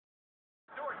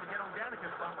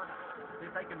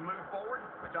if they can move forward,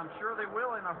 which I'm sure they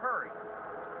will in a hurry.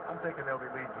 I'm thinking they'll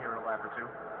be leading here in a lap or two.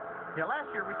 Yeah,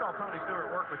 last year we saw Tony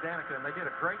Stewart work with Danica, and they did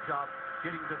a great job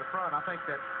getting to the front. I think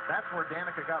that's where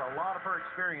Danica got a lot of her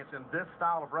experience in this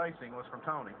style of racing was from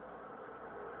Tony.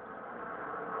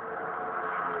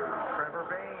 Trevor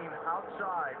Bayne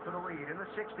outside for the lead in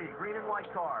the 60, green and white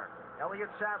car.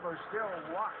 Elliott Sadler still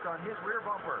locked on his rear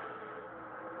bumper.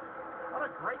 What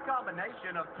a great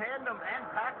combination of tandem and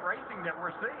pack racing that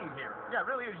we're seeing here. Yeah, it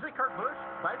really is. You see Kurt Busch,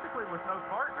 basically with no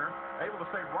partner, able to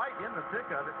stay right in the thick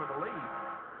of it for the lead.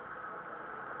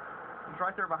 He's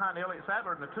right there behind Elliott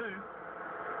Sadler in the 2. 25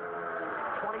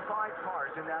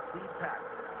 cars in that lead pack.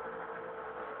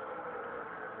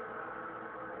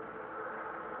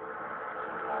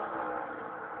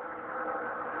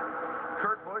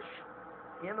 Kurt Busch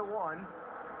in the 1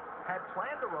 had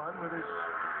planned to run with his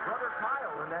brother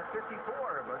Kyle in that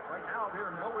 54, but right now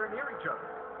they're nowhere near each other.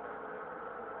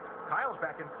 Kyle's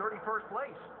back in 31st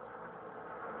place.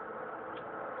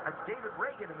 That's David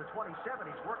Reagan in the 27.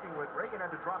 He's working with. Reagan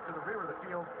had to drop to the rear of the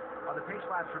field on the pace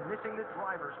laps for missing the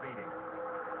drivers' meeting.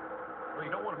 Well, you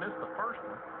don't want to miss the first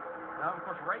one. Now, of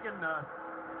course, Reagan,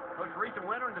 most recent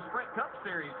winner in the Sprint Cup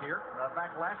Series here,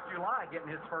 back last July,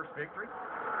 getting his first victory.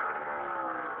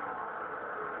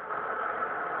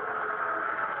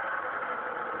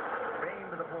 Bayne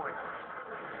to the point.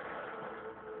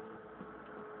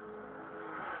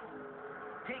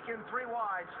 Deacon 3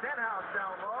 wide. Stenhouse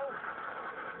down low.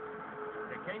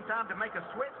 It came time to make a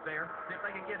switch there, see if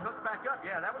they can get hooked back up.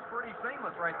 Yeah, that was pretty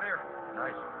seamless right there.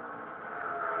 Nice.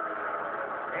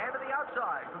 And to the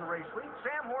outside for the race lead,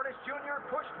 Sam Hornish Jr.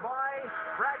 pushed by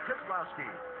Brad Keselowski.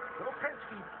 Little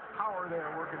Penske power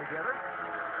there working together.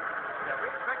 Yeah,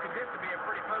 we expected this to be a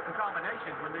pretty potent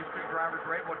combination when these two drivers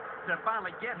were able to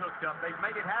finally get hooked up. They've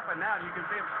made it happen now, and you can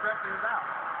see them stretching it out.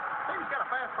 I think he's got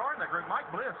a fast car in that group. Mike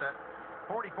Bliss, that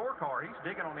 44 car, he's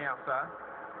digging on the outside.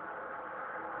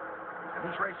 And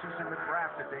these races in the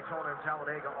draft at Daytona and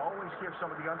Talladega always give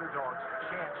some of the underdogs a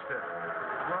chance to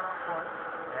run up front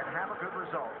and have a good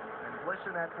result. And Bliss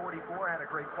in that 44 had a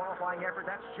great qualifying effort.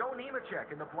 That's Joe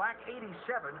Nemechek in the black 87,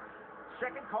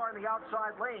 second car in the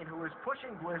outside lane, who is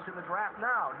pushing Bliss in the draft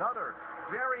now. Another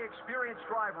very experienced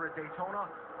driver at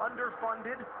Daytona,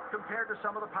 underfunded compared to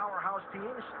some of the powerhouse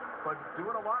teams, but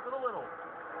doing a lot with a little.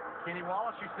 Kenny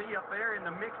Wallace, you see up there in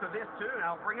the mix of this too. And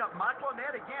I'll bring up Michael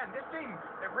Annette again. This team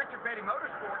at Richard Petty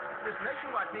Motorsports, this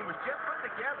nationwide team was just put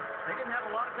together. They didn't have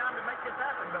a lot of time to make this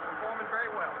happen, but performing very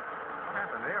well. What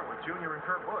happened there with Junior and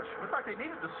Kurt Busch? Looks like they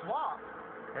needed to swap,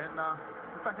 and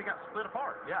looks like they got split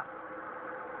apart. Yeah.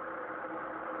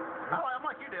 I'm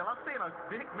like you, Dale. I'm seeing a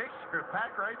big mixture of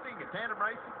pack racing and tandem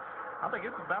racing. I think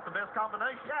it's about the best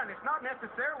combination. Yeah, and it's not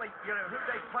necessarily, who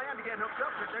they plan to get hooked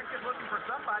up with. They're just looking for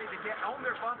somebody to get on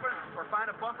their bumper or find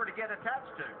a bumper to get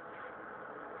attached to.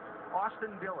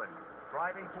 Austin Dillon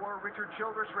driving for Richard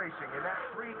Childress Racing in that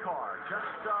 3 car just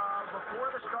before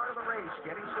the start of the race,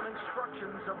 getting some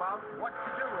instructions about what to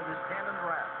do in this tandem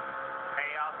draft.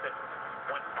 Hey, Austin,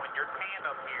 when you're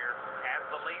tandem here as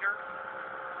the leader,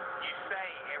 you say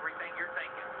everything you're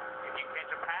thinking. If you catch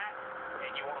a pack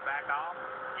and you want to back off,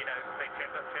 say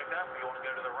check up, you want to go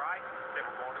to the right, say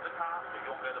we're going to the top, if you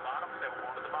want to go to the bottom, say we're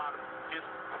going to the bottom. Just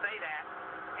say that,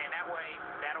 and that way,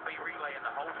 that'll be relaying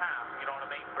the whole time. You know what I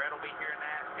mean? Brett will be hearing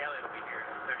that, Elliot will be hearing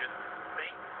it. So just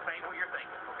say what you're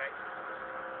thinking, okay?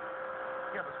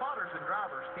 Yeah, the spotters and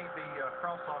drivers can't be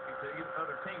cross-talking to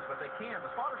other teams, but they can.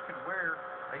 The spotters can wear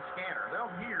a scanner.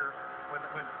 They'll hear when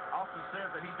Austin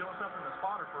says that he's doing something, the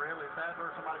spotter for Elliott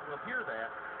Sadler or somebody will hear that,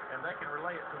 and they can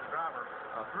relay it to the driver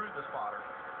through the spotter.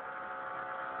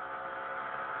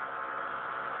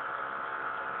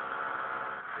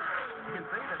 You can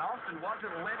see that Austin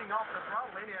wasn't letting off the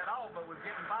throttle any at all, but was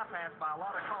getting bypassed by a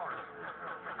lot of cars.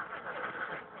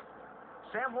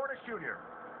 Sam Hornish Jr.,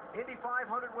 Indy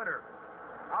 500 winner.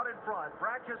 Out in front,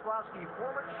 Brad Keselowski,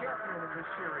 former champion in this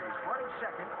series, running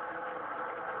second.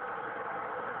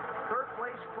 Third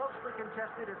place, closely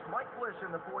contested, it's Mike Bliss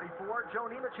in the 44, Joe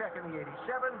Nemechek in the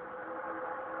 87.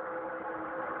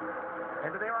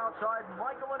 And to their outside,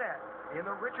 Michael Annette in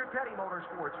the Richard Petty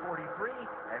Motorsports 43,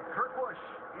 and Kurt Busch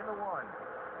in the 1.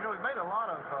 We've made a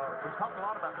lot of, we've talked a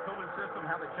lot about the cooling system,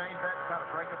 how they changed that to kind of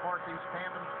break apart these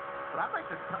tandems. But I think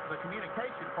the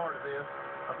communication part of this,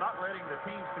 of not letting the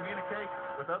teams communicate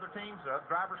with other teams,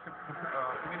 drivers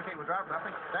communicate with drivers, I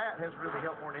think that has really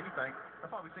helped more than anything.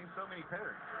 That's why we've seen so many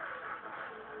pairings.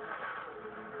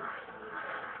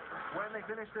 When they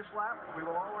finish this lap, we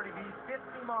will already be 50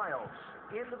 miles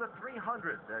into the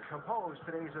 300 that compose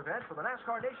today's event for the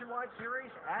NASCAR Nationwide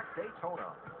Series at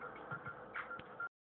Daytona.